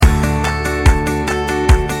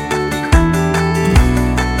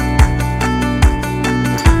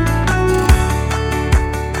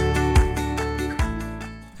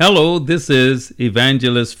Hello, this is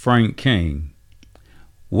Evangelist Frank King.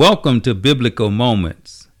 Welcome to Biblical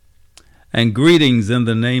Moments and greetings in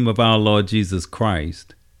the name of our Lord Jesus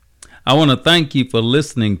Christ. I want to thank you for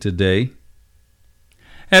listening today.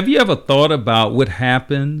 Have you ever thought about what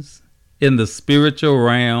happens in the spiritual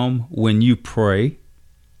realm when you pray?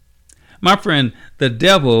 My friend, the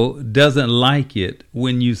devil doesn't like it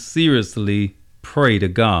when you seriously pray to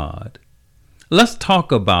God. Let's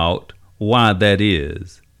talk about why that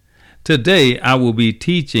is. Today I will be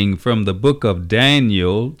teaching from the book of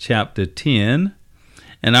Daniel, chapter 10,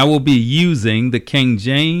 and I will be using the King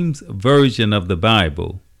James Version of the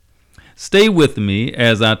Bible. Stay with me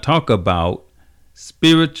as I talk about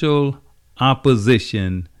spiritual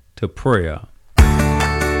opposition to prayer.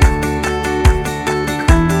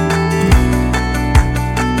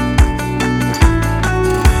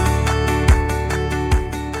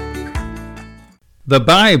 The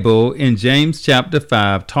Bible in James chapter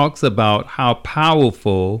 5 talks about how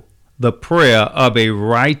powerful the prayer of a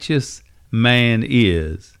righteous man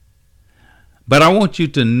is. But I want you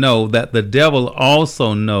to know that the devil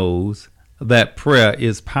also knows that prayer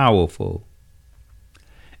is powerful.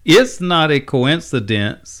 It's not a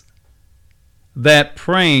coincidence that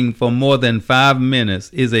praying for more than 5 minutes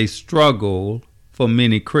is a struggle for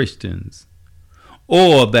many Christians,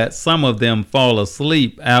 or that some of them fall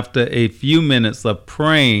asleep after a few minutes of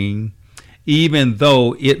praying, even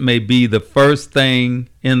though it may be the first thing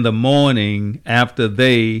in the morning after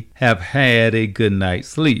they have had a good night's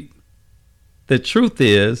sleep. The truth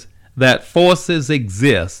is that forces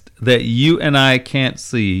exist that you and I can't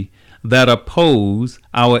see that oppose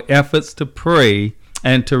our efforts to pray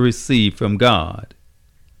and to receive from God.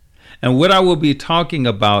 And what I will be talking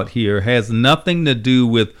about here has nothing to do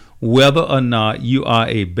with whether or not you are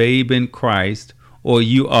a babe in Christ or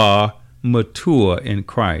you are mature in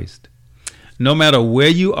Christ. No matter where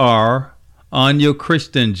you are on your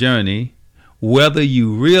Christian journey, whether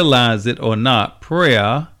you realize it or not,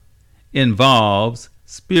 prayer involves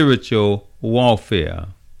spiritual warfare.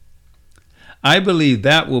 I believe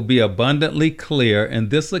that will be abundantly clear in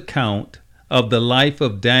this account of the life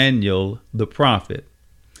of Daniel the prophet.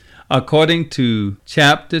 According to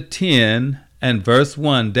chapter 10 and verse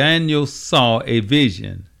 1, Daniel saw a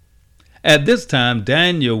vision. At this time,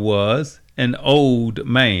 Daniel was an old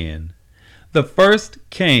man. The first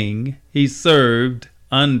king he served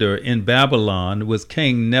under in Babylon was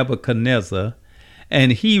King Nebuchadnezzar,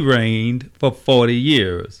 and he reigned for 40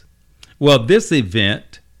 years. Well, this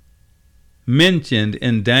event mentioned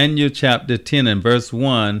in Daniel chapter 10 and verse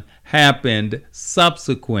 1 happened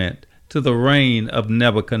subsequent to the reign of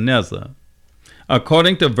Nebuchadnezzar.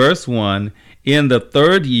 According to verse 1, in the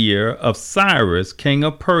 3rd year of Cyrus, king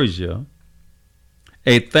of Persia,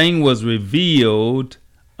 a thing was revealed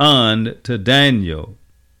unto Daniel.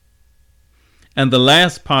 And the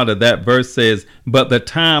last part of that verse says, but the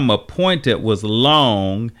time appointed was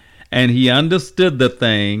long, and he understood the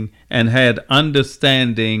thing and had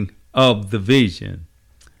understanding of the vision.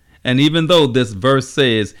 And even though this verse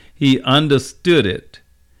says he understood it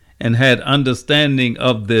and had understanding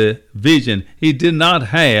of the vision, he did not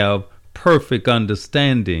have perfect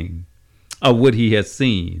understanding of what he had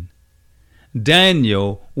seen.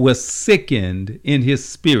 Daniel was sickened in his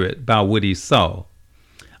spirit by what he saw.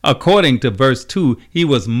 According to verse 2, he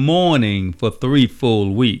was mourning for 3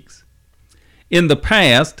 full weeks. In the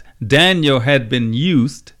past, Daniel had been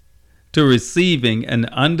used to receiving and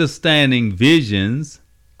understanding visions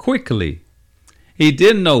quickly. He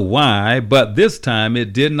didn't know why, but this time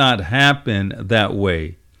it did not happen that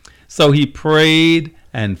way. So he prayed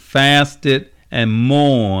and fasted and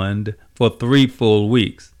mourned for 3 full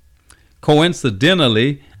weeks.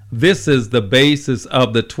 Coincidentally, this is the basis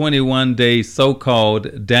of the 21-day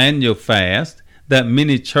so-called Daniel fast that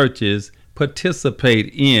many churches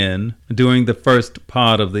participate in during the first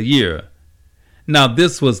part of the year. Now,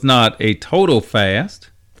 this was not a total fast.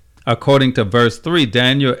 According to verse 3,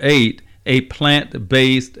 Daniel ate a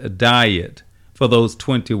plant-based diet for those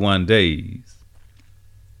 21 days.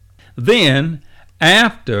 Then,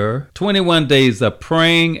 after 21 days of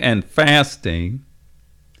praying and fasting,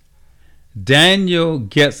 Daniel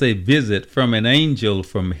gets a visit from an angel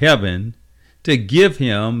from heaven to give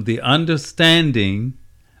him the understanding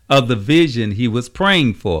of the vision he was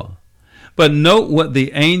praying for. But note what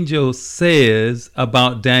the angel says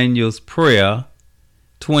about Daniel's prayer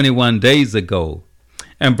 21 days ago.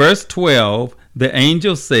 In verse 12, the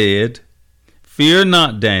angel said, "Fear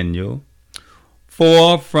not, Daniel,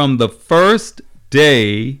 for from the first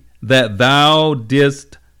day that thou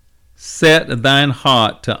didst set thine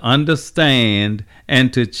heart to understand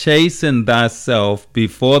and to chasten thyself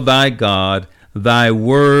before thy God, thy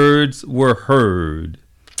words were heard,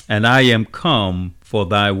 and I am come for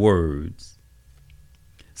thy words.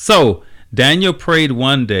 So Daniel prayed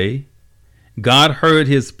one day. God heard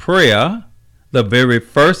his prayer the very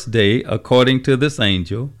first day, according to this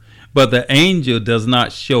angel, but the angel does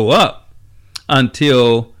not show up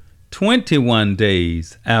until 21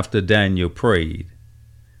 days after Daniel prayed.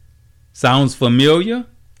 Sounds familiar?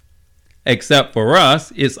 Except for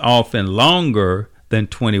us, it's often longer than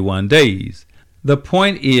 21 days. The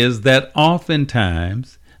point is that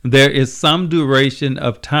oftentimes there is some duration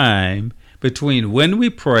of time between when we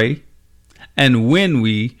pray and when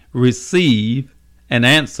we receive an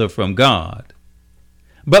answer from God.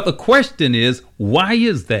 But the question is, why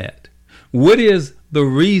is that? What is the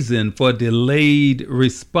reason for delayed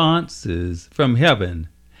responses from heaven?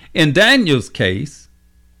 In Daniel's case,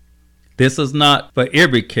 this is not for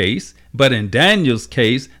every case, but in Daniel's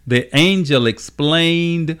case, the angel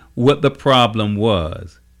explained what the problem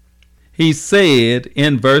was. He said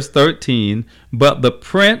in verse 13, "But the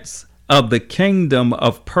prince of the kingdom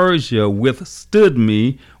of Persia withstood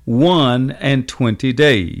me 21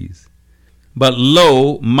 days. But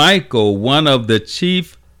lo, Michael, one of the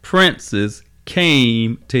chief princes,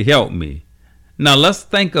 came to help me." Now let's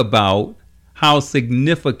think about how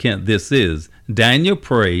significant this is. Daniel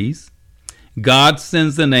prays. God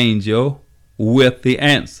sends an angel with the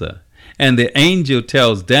answer. And the angel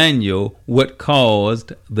tells Daniel what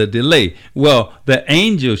caused the delay. Well, the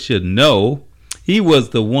angel should know. He was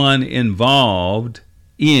the one involved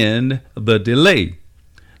in the delay.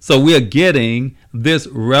 So we are getting this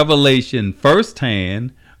revelation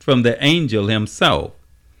firsthand from the angel himself.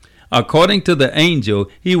 According to the angel,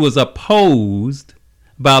 he was opposed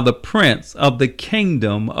by the prince of the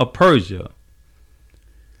kingdom of Persia.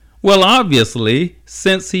 Well, obviously,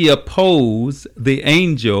 since he opposed the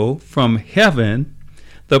angel from heaven,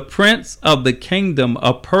 the prince of the kingdom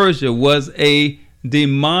of Persia was a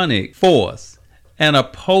demonic force, an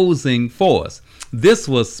opposing force. This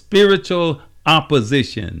was spiritual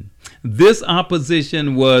opposition. This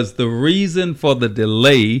opposition was the reason for the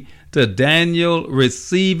delay to Daniel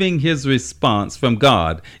receiving his response from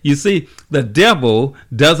God. You see, the devil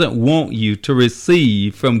doesn't want you to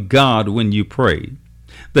receive from God when you pray.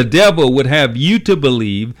 The devil would have you to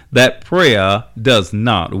believe that prayer does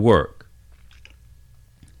not work.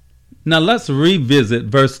 Now let's revisit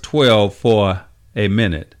verse 12 for a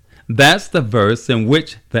minute. That's the verse in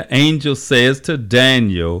which the angel says to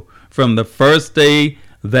Daniel, "From the first day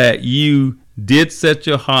that you did set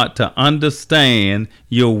your heart to understand,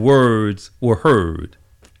 your words were heard."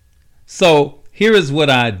 So here is what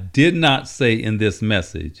I did not say in this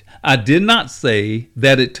message. I did not say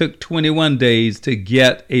that it took 21 days to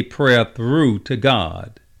get a prayer through to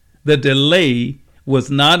God. The delay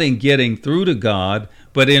was not in getting through to God,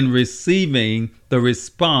 but in receiving the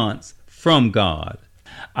response from God.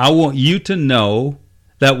 I want you to know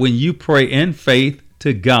that when you pray in faith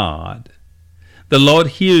to God, the Lord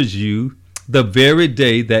hears you the very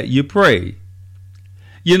day that you pray.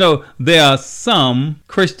 You know, there are some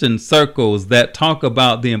Christian circles that talk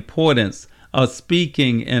about the importance of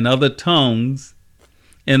speaking in other tongues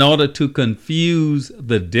in order to confuse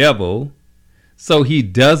the devil so he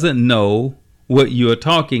doesn't know what you're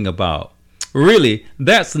talking about. Really,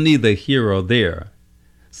 that's neither here or there.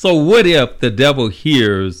 So what if the devil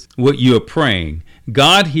hears what you're praying?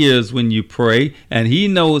 God hears when you pray, and he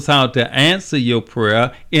knows how to answer your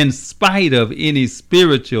prayer in spite of any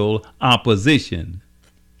spiritual opposition.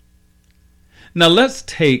 Now let's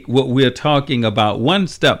take what we're talking about one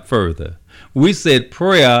step further. We said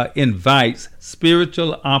prayer invites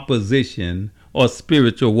spiritual opposition or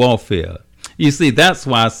spiritual warfare. You see, that's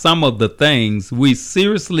why some of the things we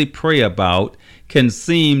seriously pray about can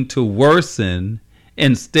seem to worsen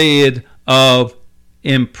instead of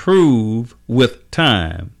improve with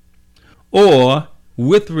time. Or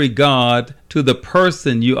with regard to the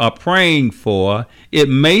person you are praying for, it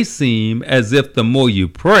may seem as if the more you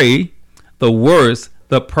pray, the worse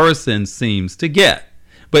the person seems to get.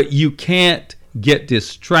 But you can't get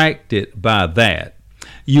distracted by that.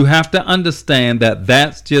 You have to understand that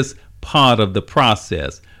that's just part of the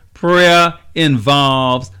process. Prayer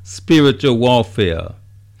involves spiritual warfare.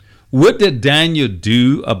 What did Daniel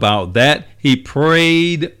do about that? He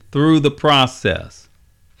prayed through the process.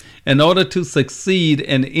 In order to succeed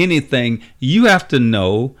in anything, you have to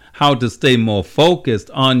know how to stay more focused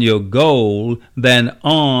on your goal than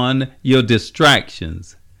on your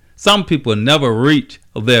distractions. Some people never reach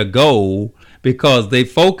their goal because they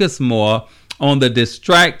focus more on the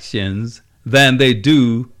distractions than they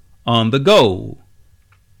do on the goal.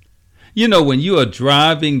 You know, when you are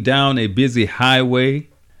driving down a busy highway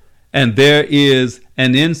and there is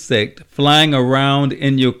an insect flying around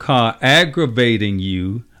in your car aggravating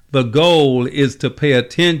you, the goal is to pay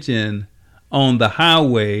attention on the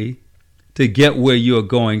highway to get where you're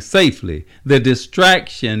going safely. The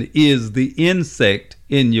distraction is the insect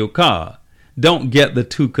in your car. Don't get the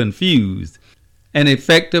two confused. An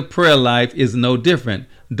effective prayer life is no different.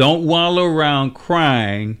 Don't wallow around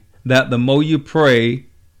crying that the more you pray,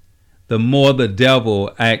 the more the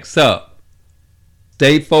devil acts up.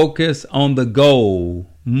 Stay focused on the goal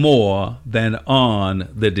more than on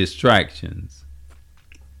the distractions.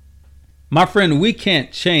 My friend, we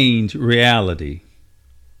can't change reality.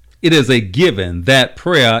 It is a given that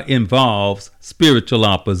prayer involves spiritual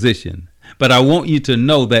opposition. But I want you to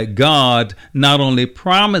know that God not only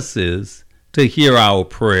promises to hear our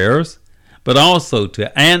prayers, but also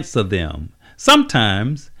to answer them.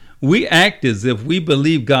 Sometimes we act as if we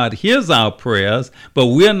believe God hears our prayers, but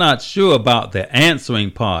we're not sure about the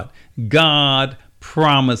answering part. God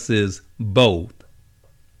promises both.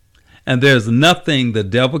 And there's nothing the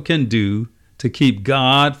devil can do to keep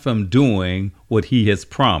God from doing what he has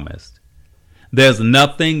promised. There's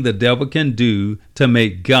nothing the devil can do to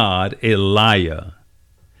make God a liar.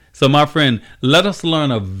 So my friend, let us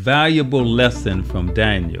learn a valuable lesson from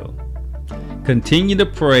Daniel. Continue to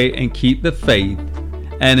pray and keep the faith,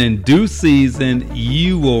 and in due season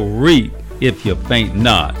you will reap if you faint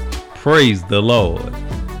not. Praise the Lord.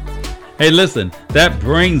 Hey, listen, that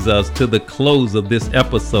brings us to the close of this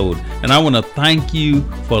episode, and I want to thank you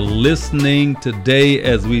for listening today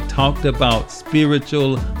as we talked about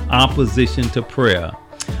spiritual opposition to prayer.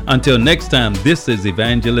 Until next time, this is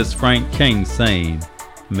Evangelist Frank King saying,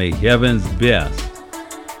 may heaven's best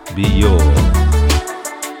be yours.